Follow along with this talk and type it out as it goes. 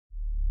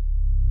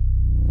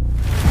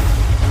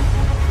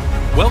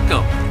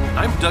Welcome.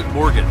 I'm Doug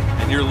Morgan,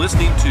 and you're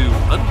listening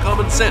to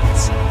Uncommon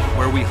Sense,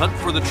 where we hunt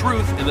for the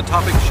truth in the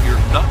topics you're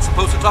not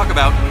supposed to talk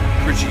about,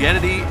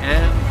 Christianity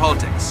and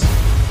politics.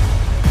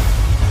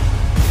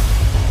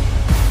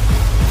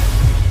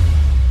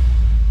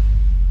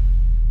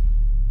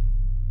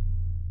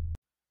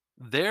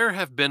 There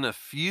have been a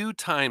few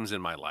times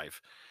in my life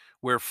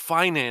where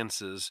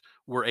finances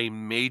were a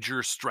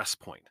major stress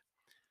point.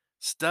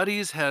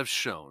 Studies have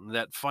shown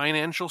that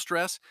financial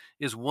stress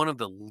is one of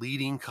the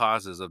leading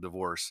causes of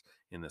divorce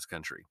in this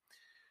country.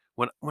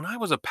 When I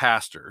was a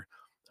pastor,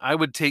 I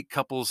would take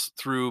couples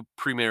through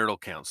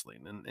premarital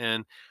counseling,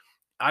 and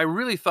I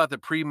really thought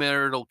that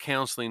premarital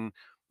counseling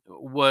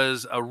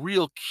was a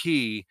real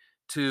key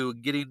to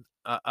getting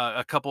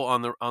a couple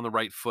on the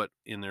right foot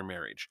in their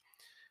marriage.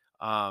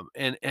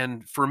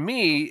 And for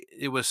me,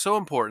 it was so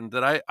important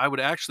that I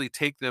would actually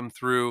take them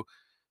through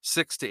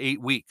 6 to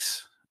 8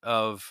 weeks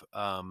of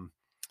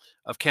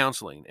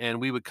counseling, and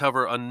we would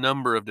cover a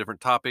number of different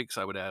topics.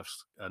 I would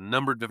ask a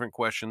number of different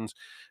questions.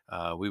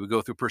 We would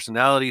go through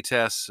personality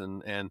tests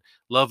and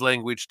love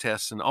language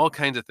tests and all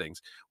kinds of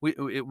things.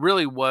 It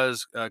really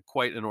was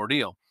quite an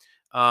ordeal,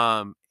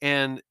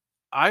 and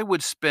I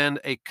would spend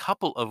a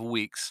couple of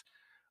weeks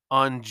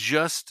on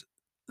just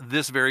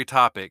this very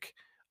topic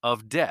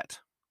of debt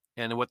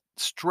and what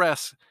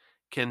stress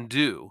can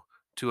do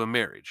to a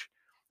marriage.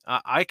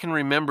 I can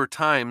remember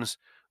times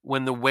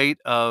when the weight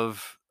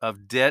of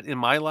debt in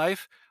my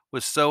life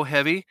was so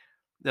heavy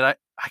that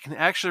I can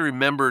actually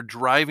remember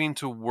driving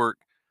to work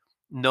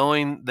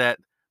knowing that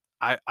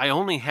I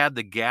only had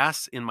the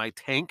gas in my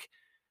tank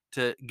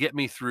to get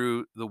me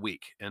through the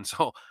week. And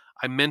so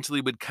I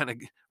mentally would kind of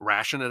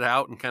ration it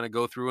out and kind of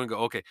go through and go,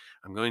 okay,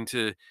 I'm going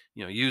to,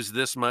 use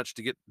this much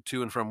to get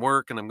to and from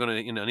work, and I'm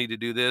going to, need to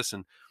do this.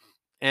 And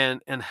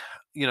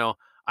you know,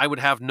 I would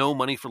have no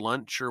money for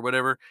lunch or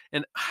whatever.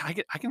 And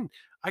I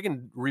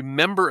can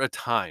remember a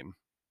time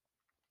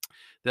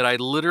that I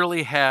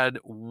literally had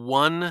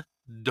 $1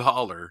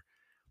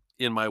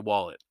 in my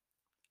wallet,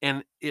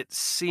 and it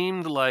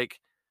seemed like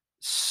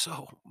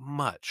so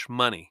much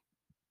money.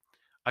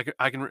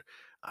 I can re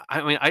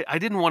I mean, I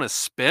didn't wanna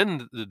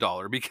spend the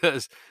dollar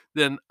because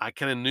then I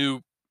kinda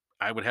knew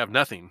I would have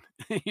nothing,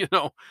 you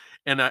know?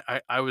 And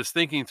I was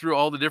thinking through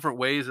all the different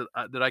ways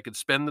that I could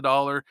spend the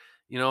dollar.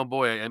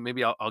 Boy,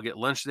 maybe I'll get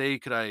lunch today.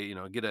 Could I,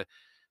 get a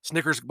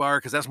Snickers bar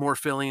because that's more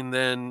filling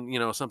than,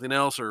 something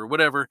else or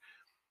whatever,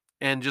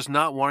 and just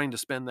not wanting to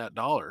spend that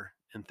dollar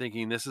and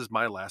thinking, "This is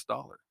my last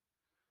dollar."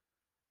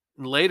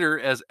 And later,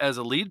 as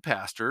a lead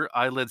pastor,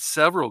 I led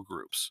several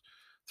groups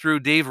through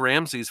Dave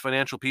Ramsey's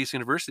Financial Peace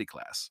University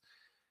class.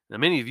 Now,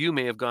 many of you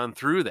may have gone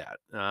through that.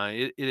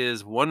 It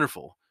is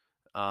wonderful.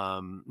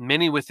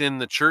 Many within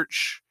the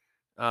church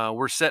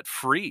were set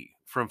free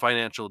from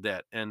financial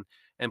debt and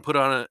put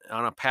on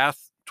a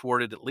path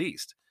toward it at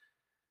least.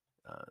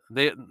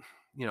 They,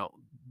 you know,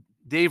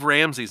 Dave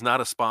Ramsey's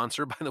not a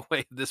sponsor, by the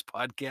way, of this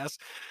podcast,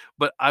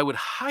 but I would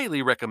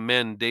highly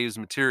recommend Dave's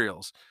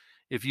materials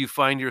if you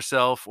find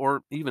yourself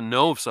or even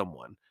know of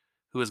someone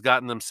who has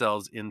gotten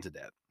themselves into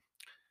debt.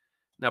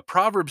 Now,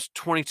 Proverbs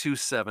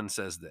 22:7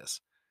 says this: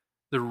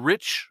 "The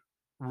rich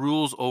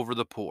rules over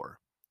the poor,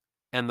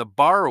 and the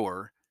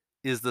borrower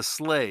is the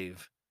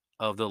slave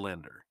of the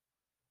lender."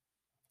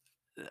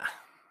 It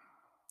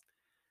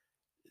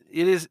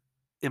is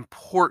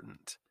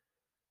important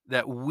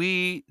that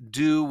we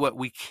do what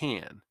we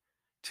can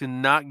to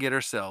not get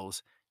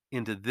ourselves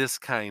into this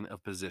kind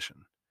of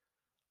position.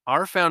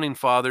 Our founding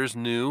fathers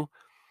knew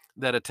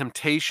that a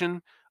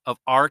temptation of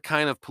our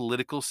kind of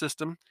political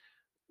system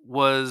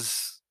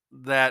was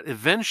that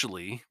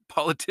eventually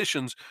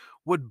politicians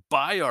would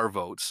buy our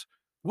votes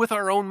with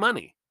our own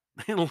money.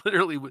 They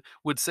literally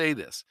would say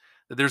this,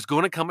 that there's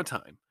going to come a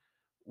time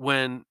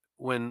when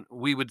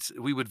we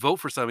would vote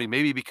for somebody,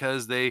 maybe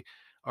because they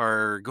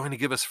are going to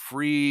give us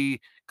free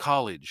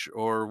college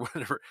or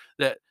whatever,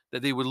 that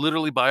they would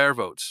literally buy our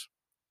votes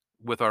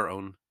with our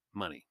own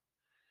money.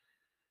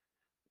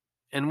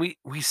 And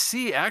we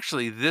see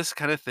actually this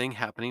kind of thing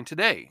happening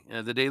today.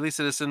 The Daily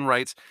Citizen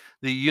writes,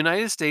 the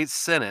United States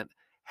Senate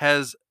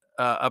has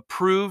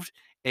approved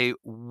a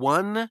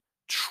 $1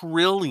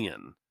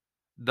 trillion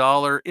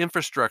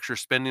infrastructure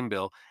spending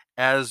bill,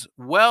 as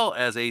well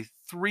as a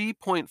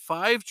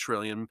 3.5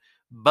 trillion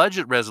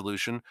budget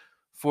resolution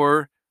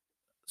for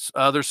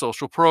other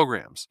social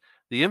programs.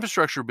 The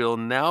infrastructure bill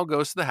now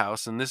goes to the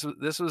House, and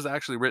this was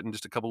actually written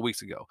just a couple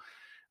weeks ago.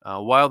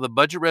 While the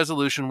budget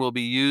resolution will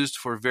be used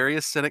for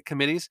various Senate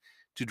committees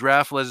to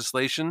draft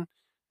legislation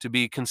to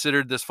be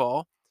considered this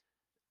fall,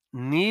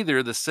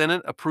 neither the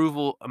Senate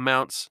approval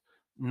amounts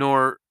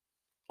nor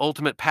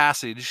ultimate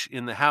passage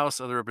in the House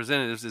of the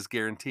Representatives is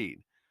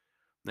guaranteed.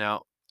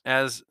 Now,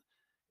 as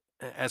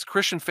as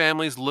Christian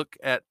families look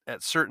at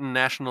certain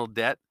national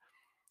debt,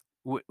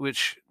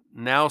 which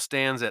now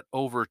stands at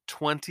over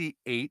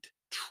 $28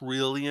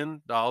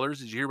 trillion,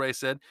 did you hear what I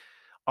said?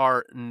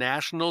 Our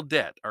national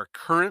debt, our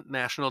current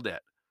national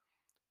debt,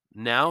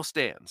 now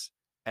stands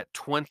at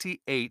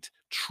 $28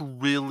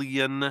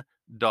 trillion.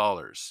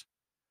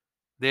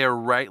 They are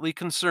rightly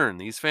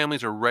concerned. These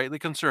families are rightly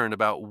concerned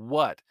about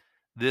what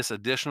this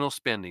additional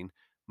spending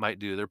might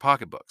do to their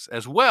pocketbooks,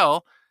 as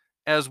well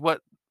as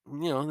what,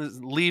 is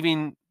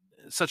leaving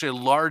such a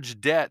large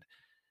debt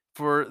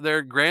for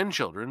their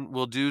grandchildren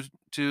will do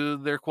to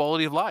their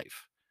quality of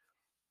life.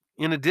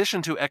 In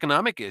addition to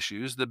economic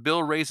issues, the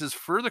bill raises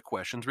further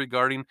questions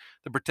regarding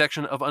the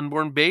protection of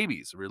unborn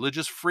babies,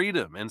 religious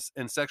freedom,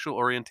 and sexual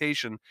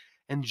orientation,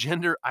 and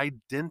gender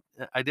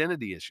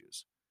identity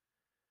issues.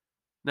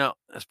 Now,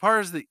 as far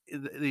as the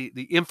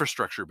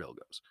infrastructure bill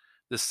goes,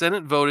 the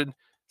Senate voted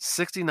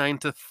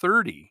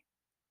 69-30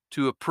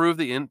 to approve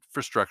the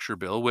infrastructure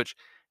bill, which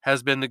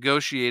has been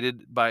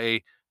negotiated by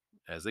a,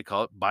 as they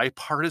call it,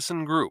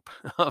 bipartisan group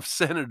of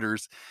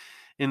senators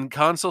in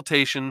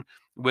consultation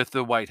with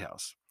the White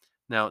House.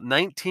 Now,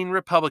 19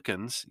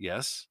 Republicans,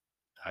 yes,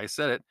 I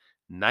said it,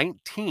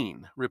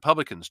 19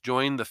 Republicans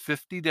joined the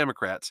 50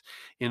 Democrats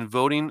in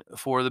voting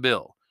for the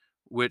bill,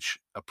 which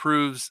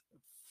approves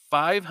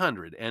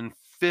 $550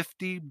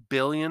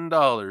 billion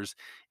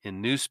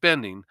in new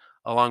spending,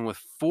 along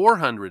with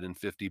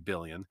 $450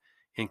 billion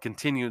in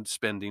continued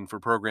spending for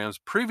programs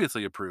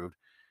previously approved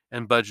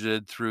and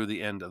budgeted through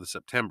the end of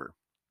September.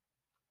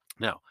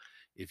 Now,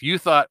 if you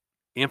thought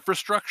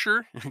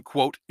infrastructure,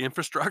 quote,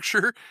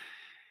 infrastructure,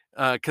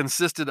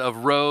 consisted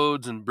of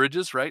roads and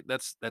bridges, right?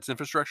 That's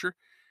infrastructure.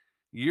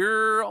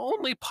 You're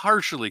only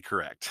partially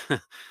correct.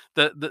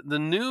 The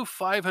new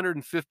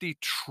 $550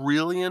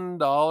 trillion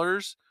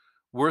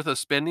worth of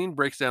spending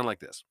breaks down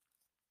like this.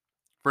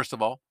 First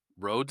of all,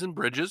 roads and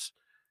bridges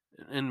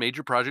and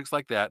major projects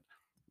like that,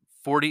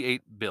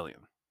 48 billion.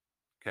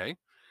 Okay.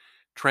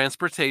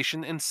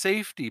 Transportation and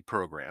safety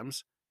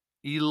programs,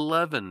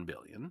 11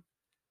 billion.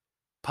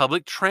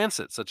 Public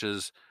transit, such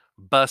as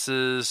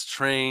buses,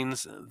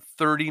 trains,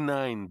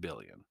 39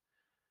 billion.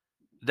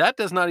 That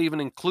does not even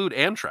include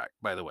Amtrak,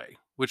 by the way,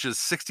 which is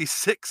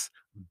 $66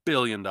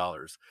 billion.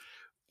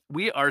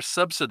 We are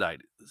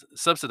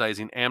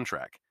subsidizing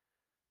Amtrak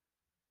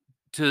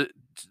to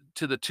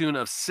to the tune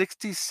of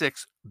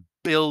 $66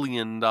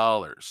 billion.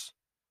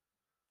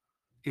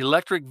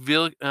 Electric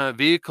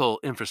vehicle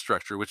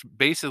infrastructure, which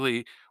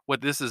basically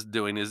what this is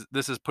doing is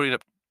this is putting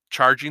up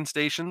charging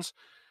stations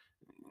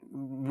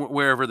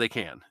wherever they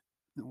can.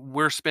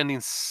 We're spending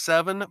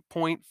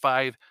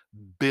 $7.5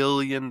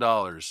 billion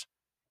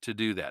to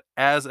do that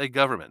as a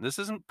government. This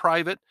isn't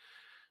private.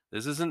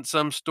 This isn't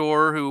some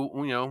store who,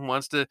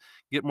 wants to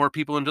get more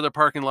people into their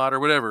parking lot or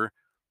whatever.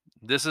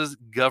 This is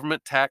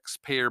government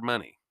taxpayer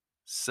money.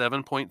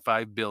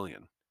 7.5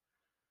 billion.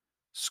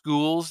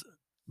 Schools,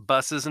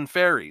 buses and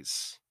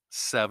ferries,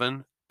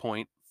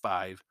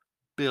 7.5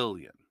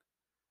 billion.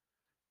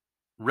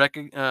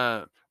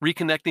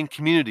 Reconnecting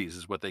communities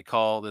is what they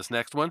call this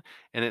next one,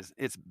 and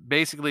it's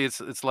basically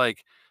it's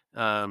like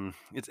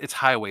it's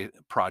highway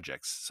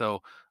projects.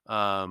 So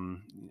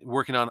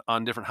working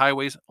on different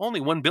highways,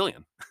 only 1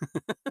 billion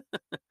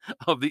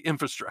of the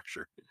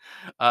infrastructure.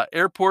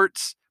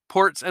 Airports,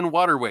 ports, and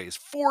waterways,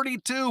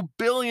 $42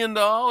 billion.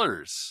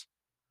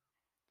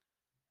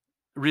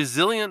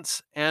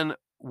 Resilience and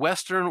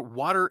Western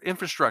water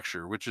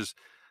infrastructure, which is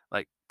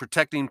like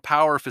protecting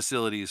power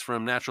facilities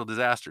from natural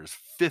disasters,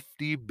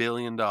 $50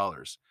 billion.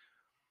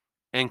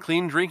 And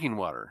clean drinking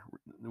water,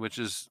 which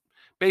is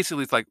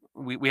basically it's like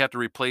we have to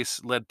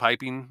replace lead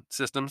piping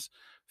systems,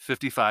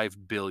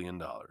 $55 billion.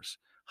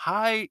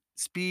 High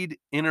speed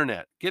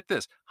internet. Get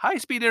this, high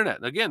speed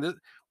internet.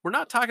 Again, we're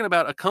not talking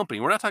about a company.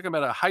 We're not talking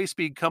about a high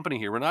speed company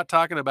here. We're not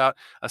talking about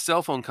a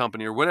cell phone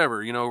company or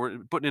whatever. We're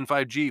putting in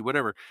 5G,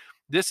 whatever.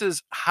 This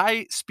is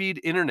high speed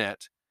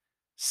internet,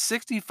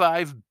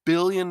 $65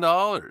 billion.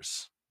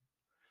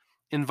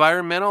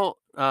 Environmental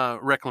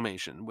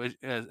reclamation, which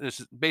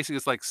is basically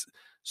it's like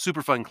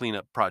Superfund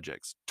cleanup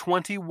projects,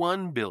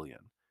 21 billion.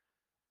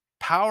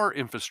 Power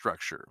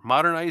infrastructure,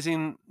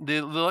 modernizing the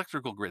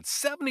electrical grid,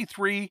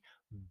 $73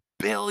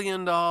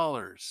 billion.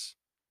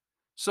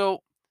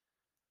 So,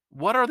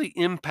 what are the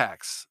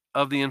impacts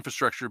of the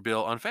infrastructure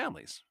bill on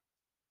families?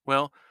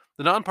 Well,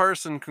 the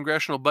Nonpartisan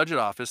Congressional Budget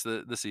Office,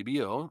 the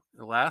CBO,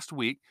 last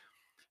week,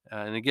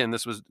 and again,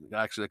 this was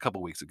actually a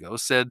couple weeks ago,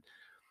 said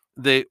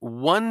the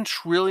 $1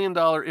 trillion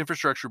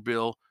infrastructure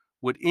bill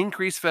would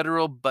increase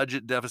federal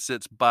budget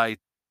deficits by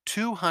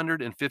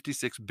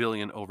 256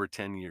 billion over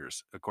 10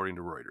 years, according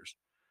to Reuters.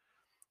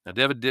 Now,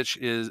 David Ditch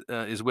is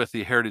with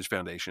the Heritage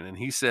Foundation, and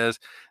he says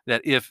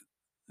that if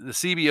the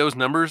CBO's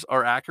numbers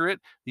are accurate,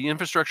 the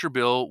infrastructure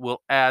bill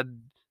will add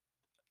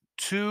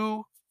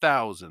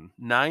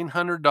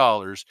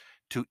 $2,900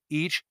 to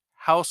each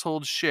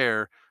household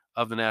share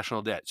of the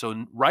national debt.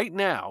 So right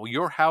now,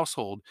 your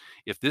household,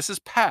 if this is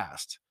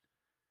passed,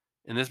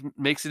 and this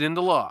makes it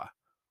into law,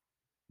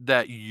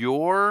 that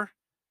your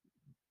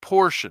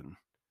portion,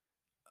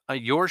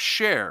 your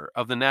share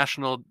of the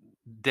national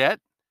debt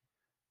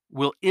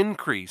will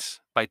increase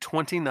by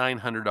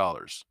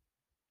 $2,900.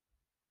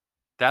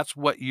 That's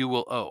what you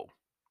will owe,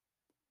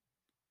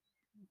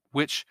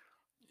 which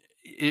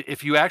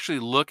if you actually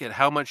look at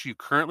how much you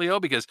currently owe,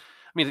 because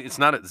I mean, it's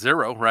not at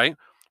zero, right?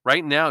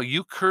 Right now,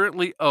 you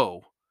currently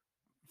owe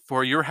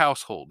for your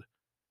household,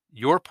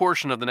 your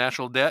portion of the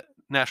national debt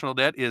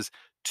is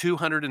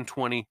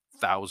 $220,000.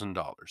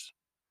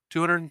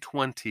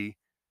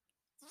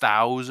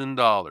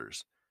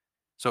 $220,000.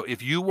 So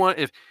if you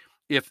want,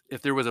 if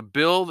there was a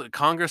bill that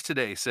Congress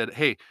today said,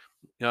 "Hey,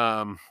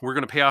 we're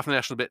going to pay off the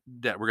national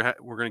debt. We're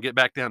going to get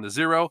back down to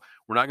zero.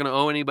 We're not going to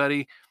owe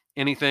anybody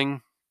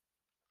anything.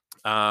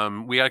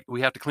 We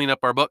have to clean up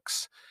our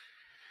books.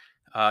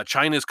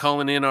 China's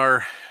calling in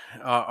our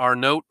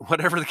note,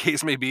 whatever the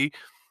case may be,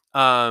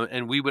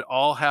 and we would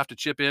all have to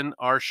chip in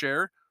our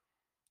share.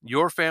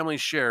 Your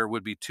family's share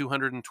would be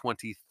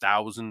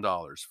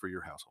 $220,000 for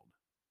your household."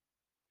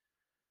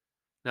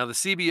 Now, the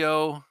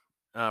CBO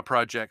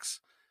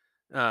projects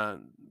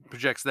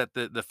projects that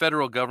the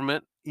federal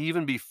government,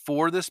 even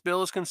before this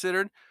bill is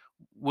considered,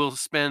 will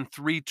spend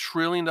 $3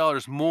 trillion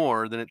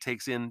more than it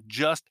takes in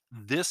just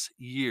this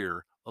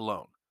year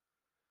alone.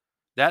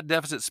 That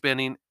deficit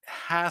spending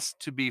has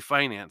to be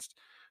financed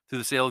through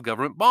the sale of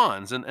government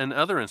bonds and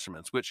other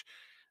instruments, which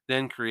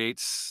then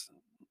creates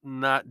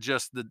not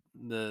just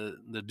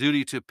the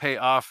duty to pay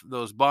off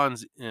those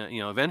bonds,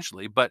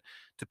 eventually, but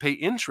to pay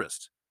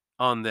interest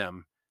on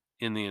them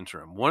in the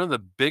interim. One of the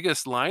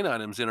biggest line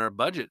items in our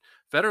budget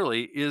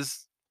federally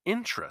is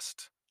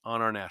interest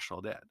on our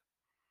national debt.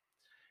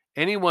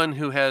 Anyone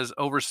who has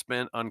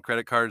overspent on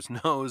credit cards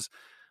knows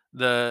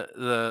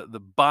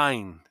the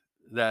bind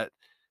that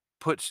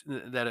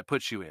it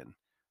puts you in.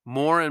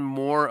 More and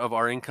more of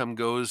our income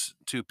goes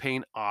to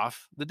paying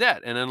off the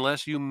debt, and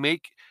unless you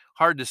make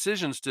hard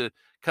decisions to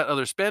cut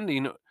other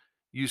spending,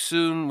 you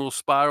soon will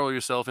spiral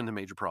yourself into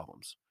major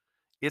problems.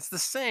 It's the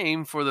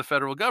same for the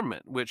federal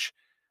government, which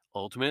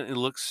ultimately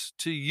looks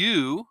to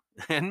you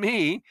and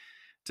me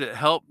to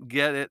help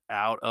get it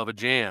out of a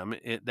jam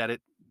that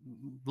it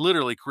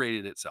literally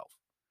created itself.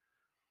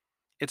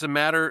 It's a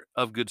matter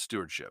of good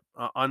stewardship.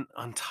 On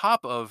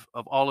top of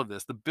all of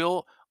this, the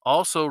bill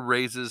also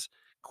raises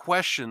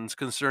questions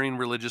concerning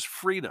religious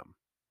freedom.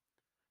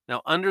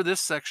 Now, under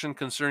this section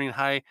concerning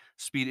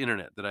high-speed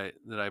internet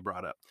that I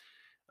brought up,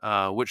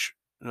 which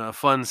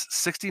funds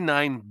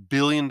 $69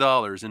 billion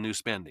in new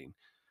spending,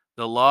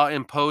 the law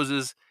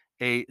imposes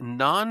a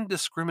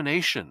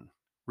non-discrimination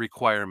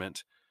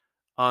requirement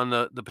on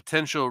the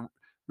potential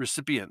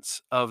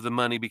recipients of the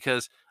money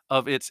because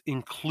of its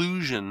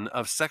inclusion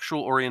of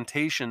sexual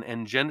orientation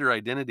and gender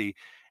identity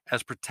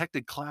as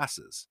protected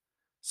classes.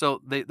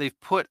 So they've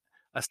put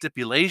a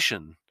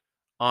stipulation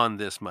on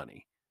this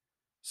money.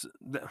 So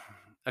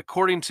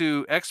according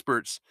to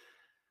experts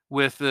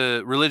with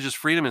the Religious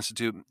Freedom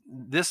Institute,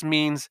 this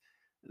means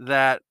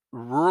that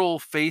rural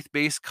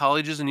faith-based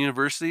colleges and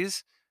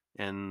universities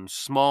and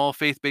small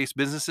faith-based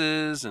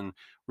businesses and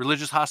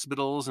religious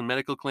hospitals and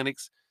medical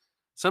clinics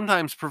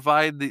sometimes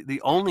provide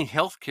the only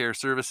healthcare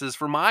services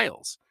for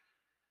miles.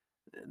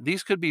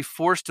 These could be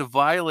forced to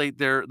violate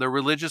their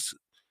religious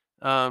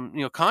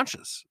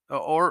conscience,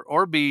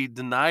 or be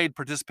denied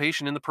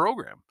participation in the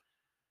program.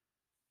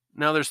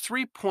 Now, there's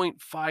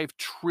 $3.5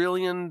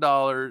 trillion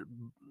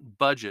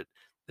budget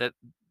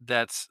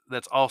that's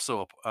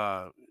also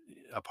a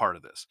part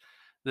of this.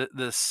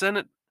 The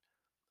Senate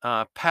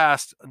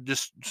passed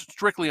just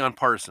strictly on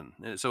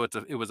partisan, so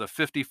it was a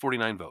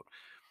 50-49 vote.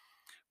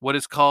 What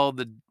is called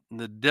the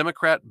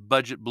Democrat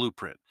budget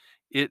blueprint.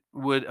 It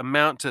would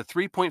amount to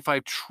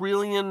 $3.5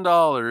 trillion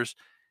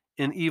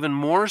in even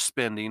more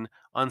spending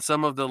on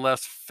some of the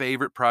less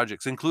favorite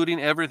projects,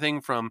 including everything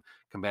from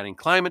combating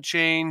climate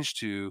change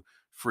to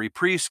free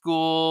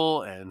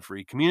preschool and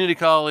free community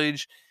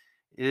college.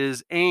 It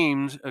is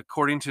aimed,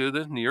 according to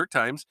the New York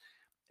Times,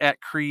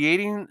 at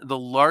creating the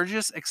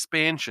largest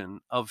expansion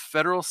of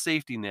federal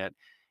safety net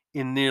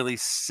in nearly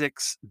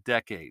 6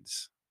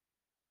 decades.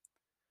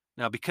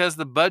 Now, because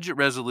the budget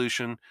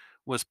resolution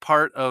was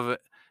part of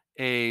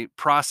a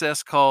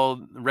process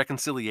called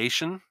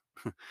reconciliation,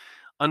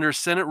 under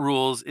Senate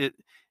rules, it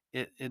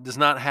does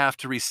not have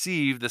to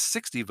receive the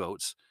 60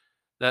 votes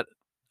that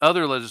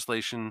other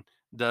legislation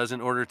does in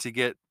order to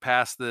get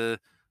past the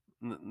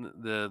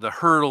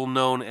hurdle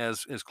known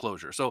as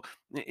closure. So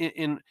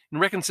in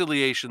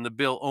reconciliation, the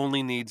bill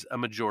only needs a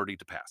majority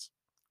to pass,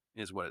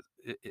 is what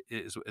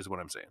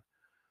I'm saying.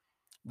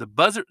 The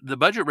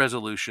budget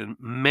resolution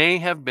may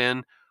have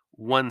been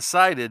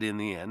one-sided in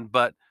the end,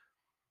 but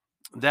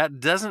that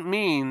doesn't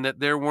mean that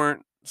there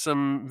weren't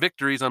some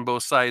victories on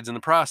both sides in the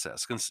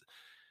process.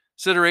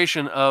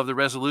 Consideration of the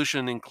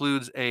resolution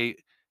includes a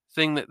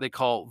thing that they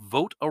call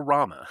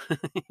vote-a-rama.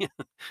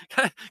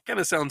 Kind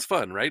of sounds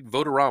fun, right?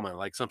 Vote-a-rama,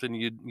 like something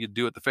you'd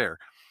do at the fair.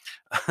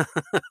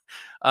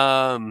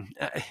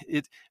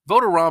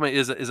 Vote-a-rama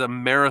is a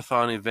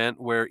marathon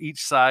event where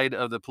each side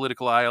of the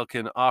political aisle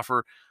can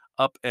offer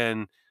up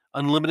an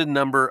unlimited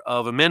number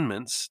of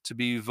amendments to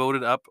be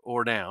voted up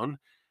or down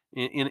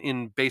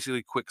in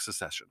basically quick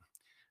succession.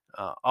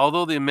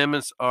 Although the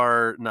amendments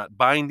are not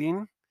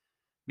binding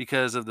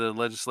because of the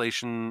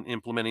legislation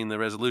implementing the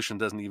resolution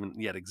doesn't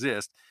even yet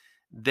exist,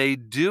 they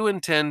do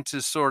intend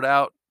to sort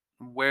out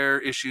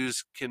where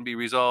issues can be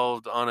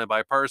resolved on a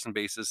bipartisan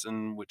basis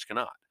and which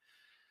cannot.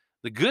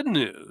 The good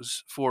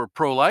news for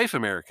pro-life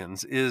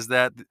Americans is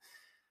that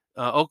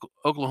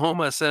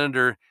Oklahoma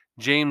Senator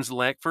James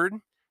Lankford,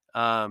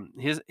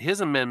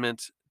 his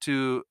amendment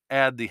to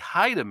add the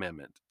Hyde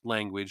Amendment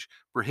language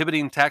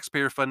prohibiting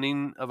taxpayer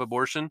funding of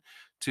abortion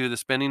to the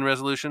spending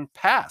resolution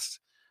passed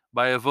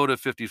by a vote of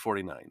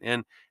 50-49,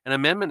 and an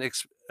amendment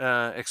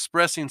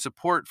expressing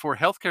support for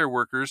healthcare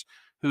workers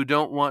who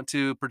don't want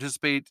to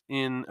participate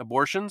in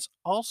abortions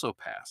also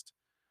passed.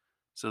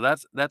 So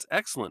that's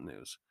excellent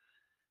news.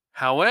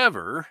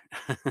 However,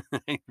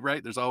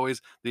 right, there's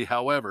always the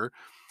however.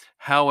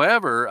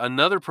 However,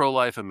 another pro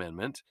life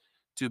amendment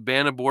to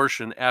ban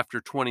abortion after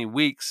 20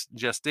 weeks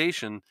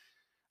gestation,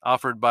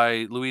 offered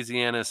by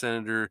Louisiana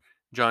Senator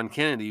John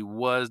Kennedy,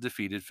 was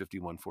defeated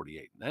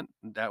 51-48.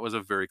 That was a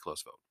very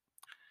close vote.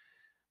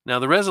 Now,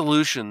 the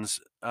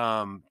resolution's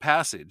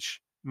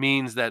passage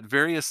means that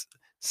various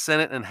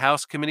Senate and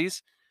House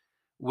committees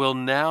will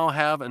now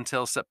have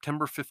until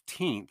September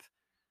 15th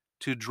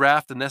to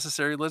draft the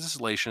necessary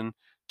legislation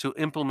to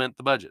implement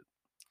the budget,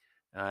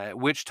 at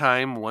which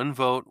time one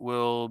vote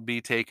will be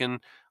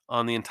taken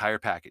on the entire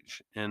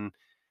package. And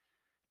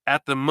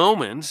at the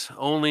moment,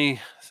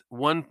 only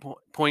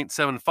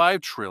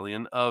 1.75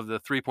 trillion of the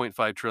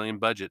 3.5 trillion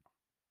budget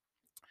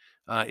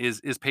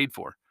is paid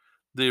for.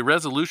 The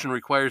resolution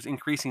requires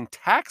increasing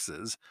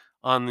taxes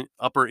on the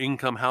upper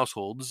income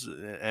households,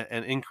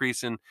 an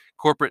increase in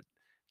corporate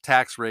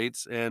tax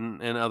rates,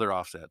 and other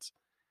offsets.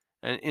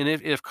 And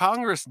if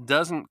Congress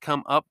doesn't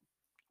come up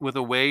with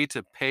a way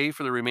to pay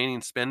for the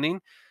remaining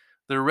spending,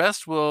 the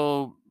rest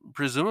will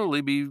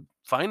presumably be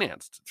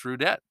financed through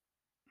debt,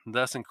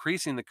 thus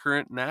increasing the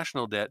current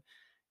national debt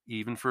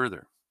even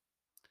further.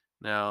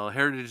 Now,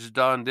 Heritage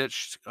Dawn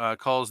Ditch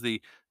calls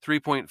the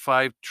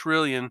 3.5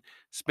 trillion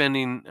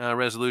spending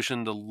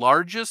resolution the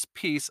largest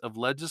piece of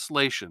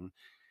legislation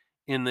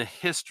in the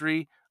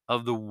history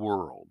of the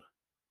world.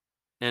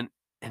 And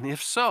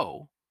if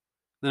so,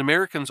 then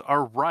Americans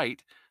are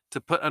right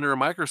to put under a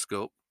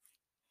microscope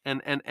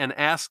and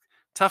ask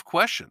tough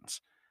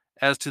questions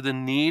as to the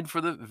need for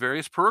the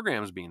various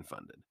programs being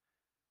funded.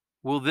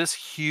 Will this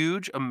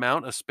huge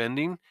amount of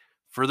spending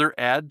further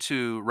add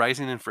to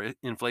rising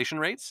inflation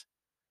rates?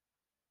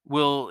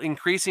 Will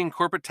increasing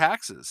corporate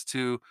taxes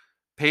to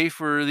pay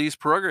for these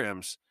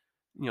programs,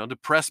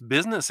 depress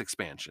business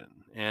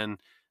expansion and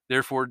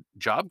therefore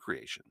job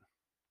creation?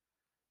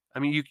 I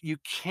mean, you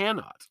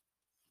cannot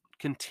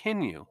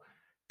continue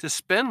to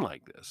spend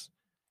like this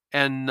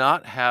and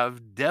not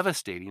have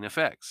devastating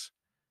effects.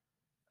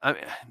 I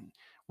mean,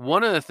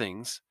 one of the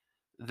things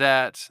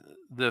that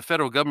the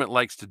federal government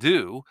likes to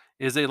do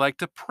is they like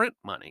to print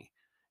money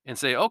and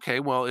say,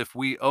 okay, well, if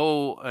we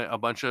owe a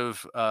bunch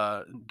of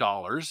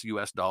dollars,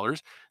 US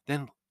dollars,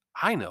 then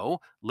I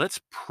know,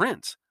 let's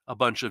print a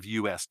bunch of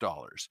US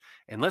dollars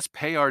and let's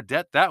pay our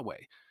debt that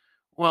way.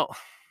 Well,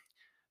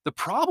 the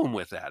problem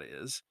with that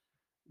is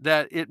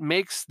that it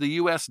makes the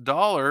US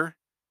dollar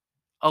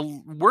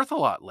worth a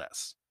lot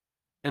less.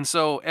 And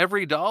so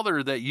every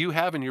dollar that you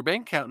have in your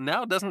bank account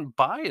now doesn't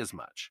buy as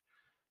much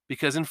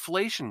because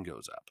inflation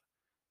goes up,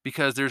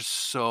 because there's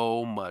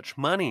so much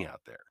money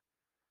out there.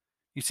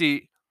 You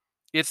see,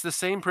 it's the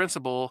same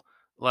principle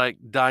like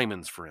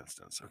diamonds, for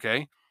instance.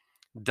 Okay.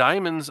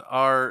 Diamonds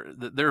are,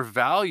 their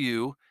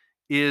value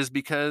is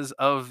because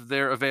of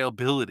their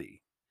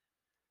availability.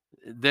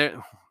 They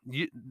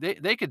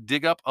could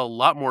dig up a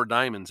lot more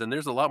diamonds, and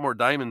there's a lot more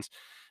diamonds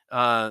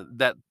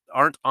that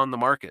aren't on the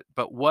market.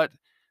 But what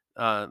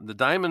the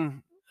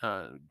diamond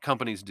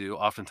companies do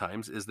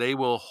oftentimes is they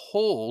will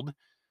hold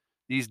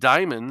these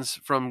diamonds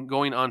from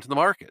going onto the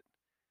market.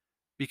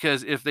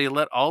 Because if they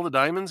let all the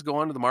diamonds go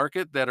onto the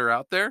market that are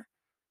out there,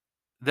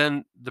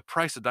 then the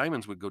price of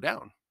diamonds would go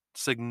down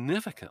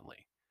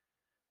significantly.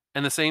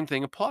 And the same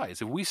thing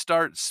applies. If we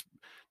start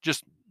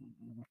just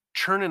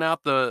churning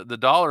out the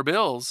dollar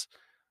bills,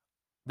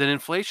 then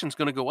inflation's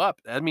going to go up.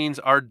 That means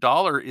our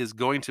dollar is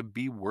going to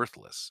be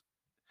worthless.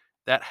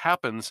 That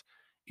happens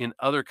in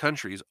other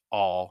countries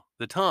all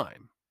the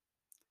time.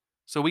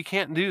 So we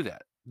can't do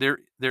that. There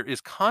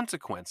is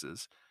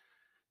consequences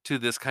to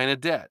this kind of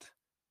debt.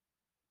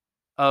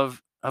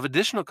 Of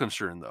additional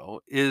concern,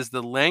 though, is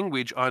the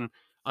language on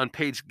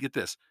page, get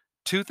this,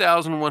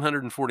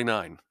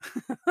 2,149.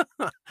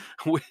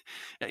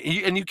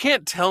 And you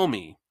can't tell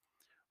me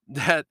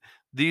that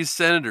these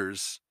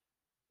senators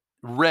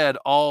read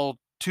all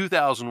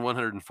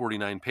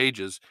 2,149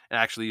 pages.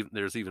 Actually,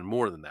 there's even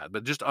more than that,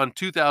 but just on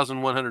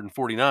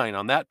 2,149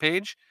 on that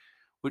page,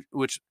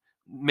 which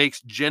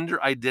makes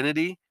gender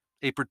identity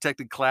a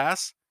protected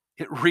class,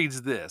 it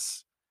reads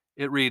this.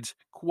 It reads,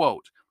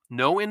 quote,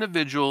 no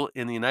individual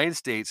in the United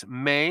States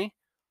may,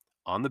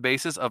 on the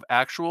basis of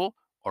actual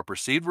or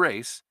perceived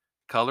race,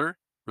 color,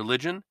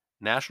 religion,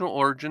 national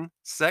origin,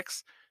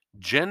 sex,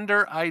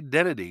 gender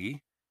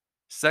identity,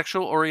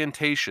 sexual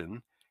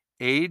orientation,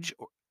 age,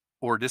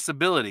 or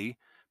disability,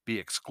 be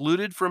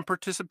excluded from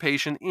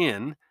participation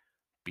in,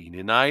 be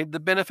denied the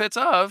benefits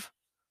of,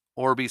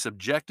 or be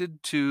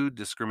subjected to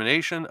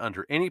discrimination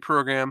under any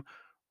program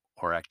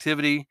or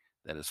activity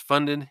that is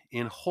funded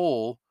in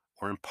whole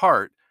or in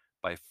part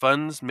by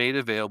funds made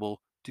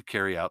available to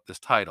carry out this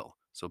title.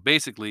 So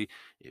basically,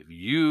 if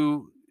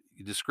you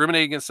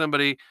discriminate against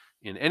somebody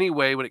in any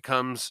way when it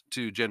comes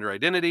to gender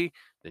identity,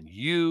 then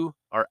you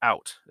are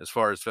out as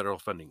far as federal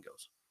funding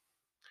goes.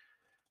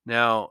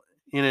 Now,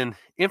 in an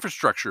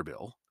infrastructure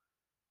bill,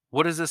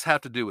 what does this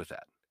have to do with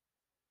that?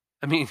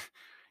 I mean,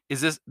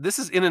 this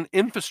is in an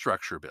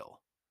infrastructure bill.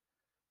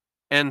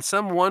 And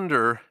some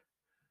wonder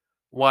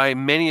why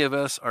many of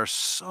us are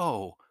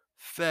so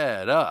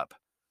fed up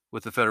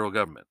with the federal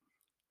government.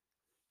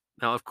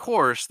 Now, of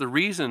course, the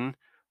reason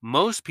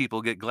most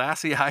people get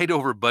glassy eyed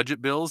over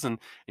budget bills, and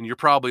you're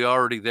probably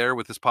already there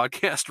with this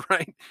podcast,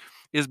 right?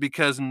 Is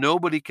because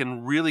nobody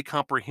can really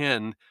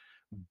comprehend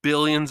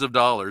billions of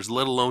dollars,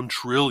 let alone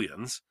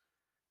trillions.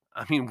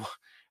 I mean,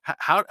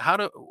 how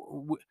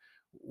do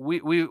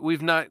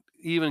we've not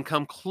even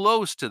come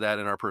close to that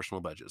in our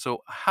personal budget.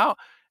 So how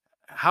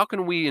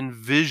can we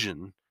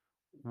envision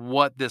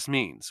what this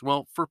means?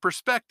 Well, for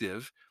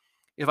perspective,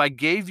 if I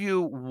gave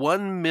you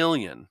 $1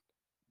 million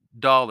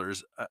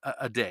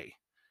a day,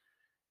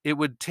 it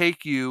would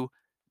take you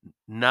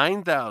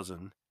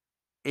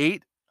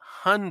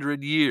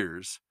 9,800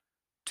 years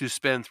to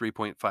spend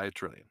 3.5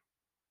 trillion.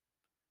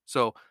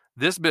 So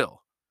this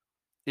bill,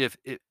 if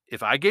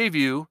I gave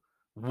you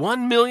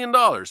 $1 million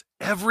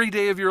every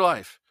day of your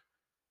life,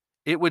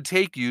 it would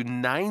take you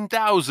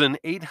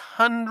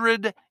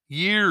 9,800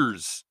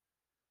 years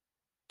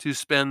to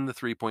spend the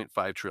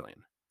 3.5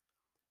 trillion.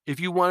 If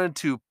you wanted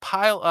to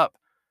pile up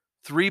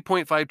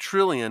 3.5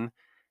 trillion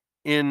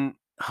in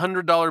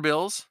 $100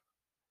 bills,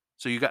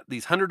 so you got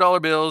these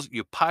 $100 bills,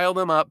 you pile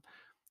them up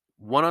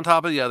one on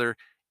top of the other,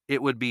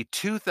 it would be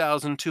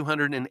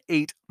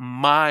 2,208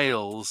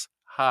 miles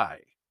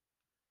high.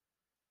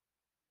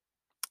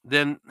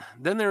 Then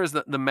there is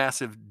the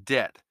massive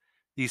debt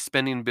these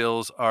spending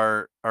bills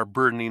are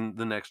burdening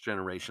the next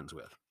generations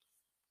with.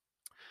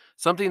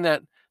 Something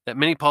that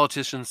many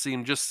politicians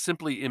seem just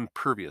simply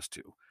impervious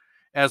to.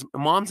 As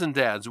moms and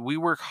dads, we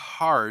work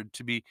hard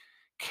to be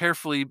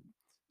carefully,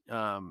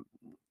 um,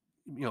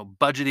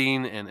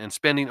 budgeting and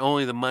spending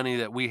only the money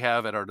that we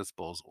have at our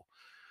disposal.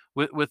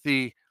 With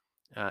the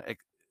uh,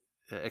 ex-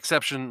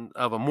 exception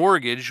of a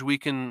mortgage, we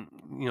can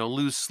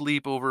lose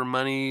sleep over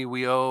money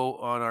we owe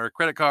on our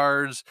credit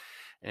cards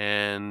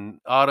and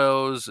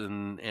autos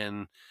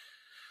and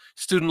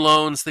student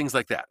loans, things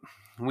like that.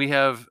 We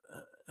have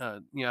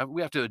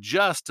we have to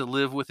adjust to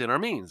live within our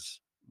means.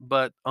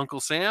 But Uncle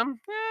Sam,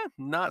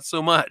 not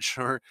so much,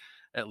 or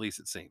at least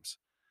it seems.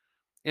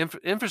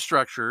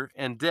 Infrastructure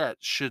and debt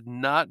should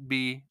not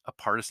be a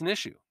partisan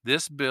issue.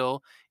 This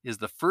bill is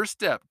the first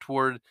step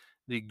toward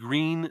the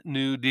Green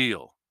New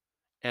Deal,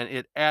 and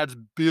it adds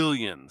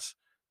billions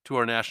to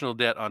our national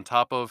debt on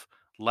top of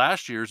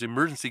last year's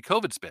emergency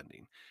COVID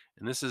spending.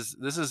 And this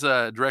is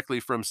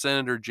directly from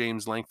Senator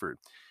James Lankford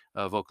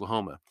of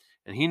Oklahoma,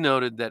 and he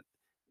noted that,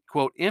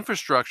 quote,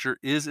 infrastructure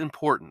is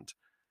important,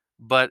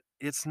 but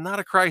it's not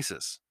a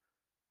crisis.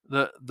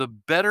 The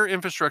better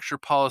infrastructure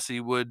policy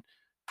would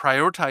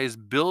prioritize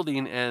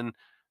building and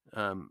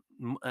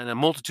a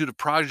multitude of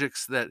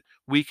projects that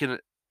we can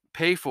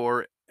pay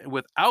for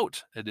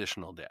without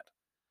additional debt.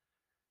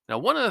 Now,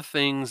 one of the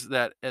things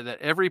that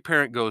every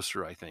parent goes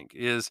through, I think,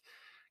 is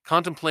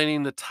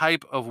contemplating the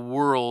type of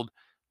world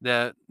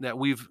that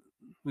we've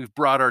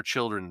brought our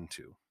children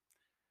into.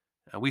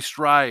 We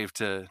strive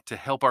to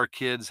help our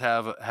kids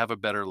have a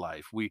better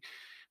life. We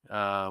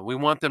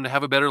want them to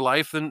have a better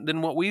life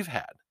than what we've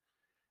had,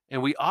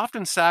 and we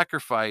often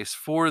sacrifice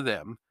for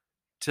them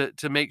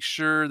to make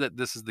sure that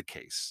this is the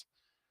case.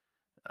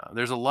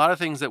 There's a lot of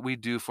things that we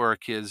do for our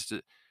kids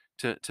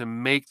to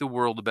make the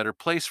world a better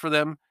place for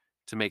them,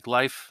 to make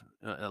life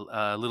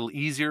a little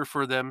easier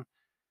for them,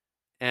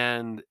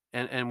 and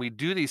we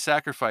do these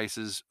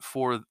sacrifices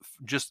for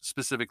just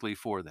specifically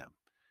for them.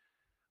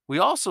 We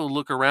also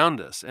look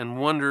around us and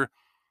wonder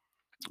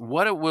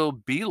what it will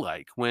be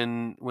like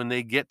when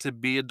they get to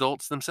be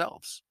adults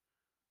themselves.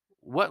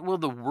 What will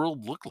the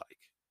world look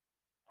like?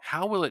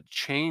 How will it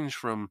change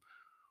from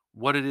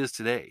what it is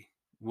today?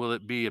 Will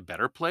it be a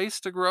better place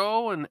to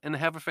grow and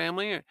have a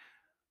family?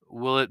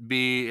 Will it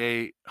be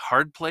a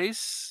hard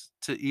place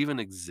to even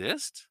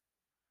exist?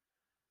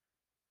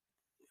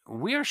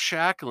 We are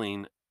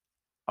shackling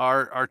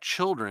our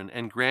children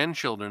and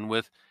grandchildren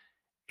with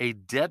a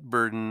debt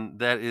burden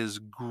that is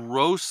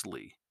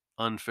grossly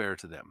unfair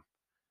to them.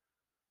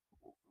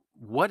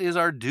 What is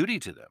our duty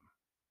to them?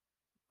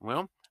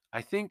 Well,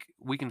 I think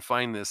we can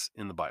find this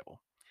in the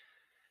Bible.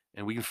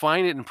 And we can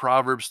find it in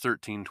Proverbs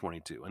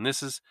 13:22. And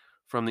this is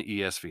from the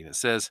ESV. And it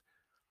says,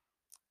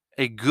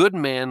 "A good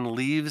man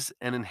leaves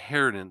an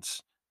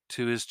inheritance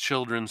to his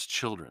children's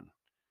children."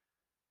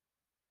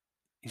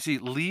 You see,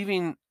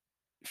 leaving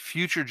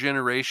future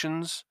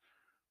generations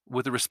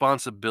with the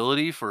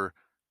responsibility for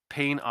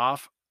paying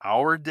off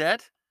our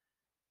debt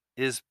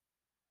is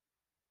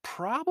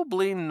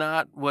probably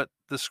not what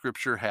the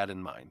scripture had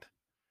in mind.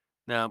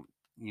 Now,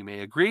 you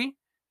may agree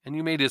and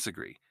you may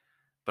disagree,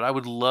 but I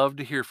would love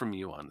to hear from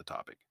you on the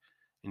topic.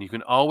 And you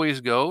can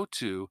always go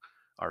to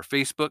our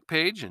Facebook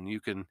page and you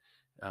can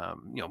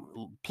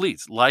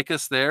please like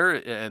us there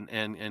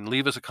and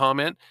leave us a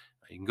comment.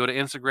 You can go to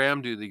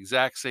Instagram, do the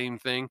exact same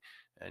thing,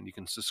 and you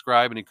can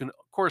subscribe. And you can,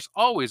 of course,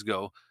 always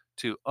go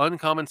to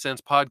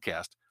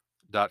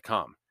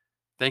uncommonsensepodcast.com.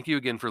 Thank you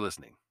again for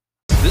listening.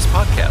 This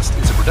podcast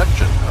is a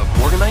production of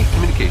Morganite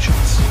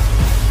Communications.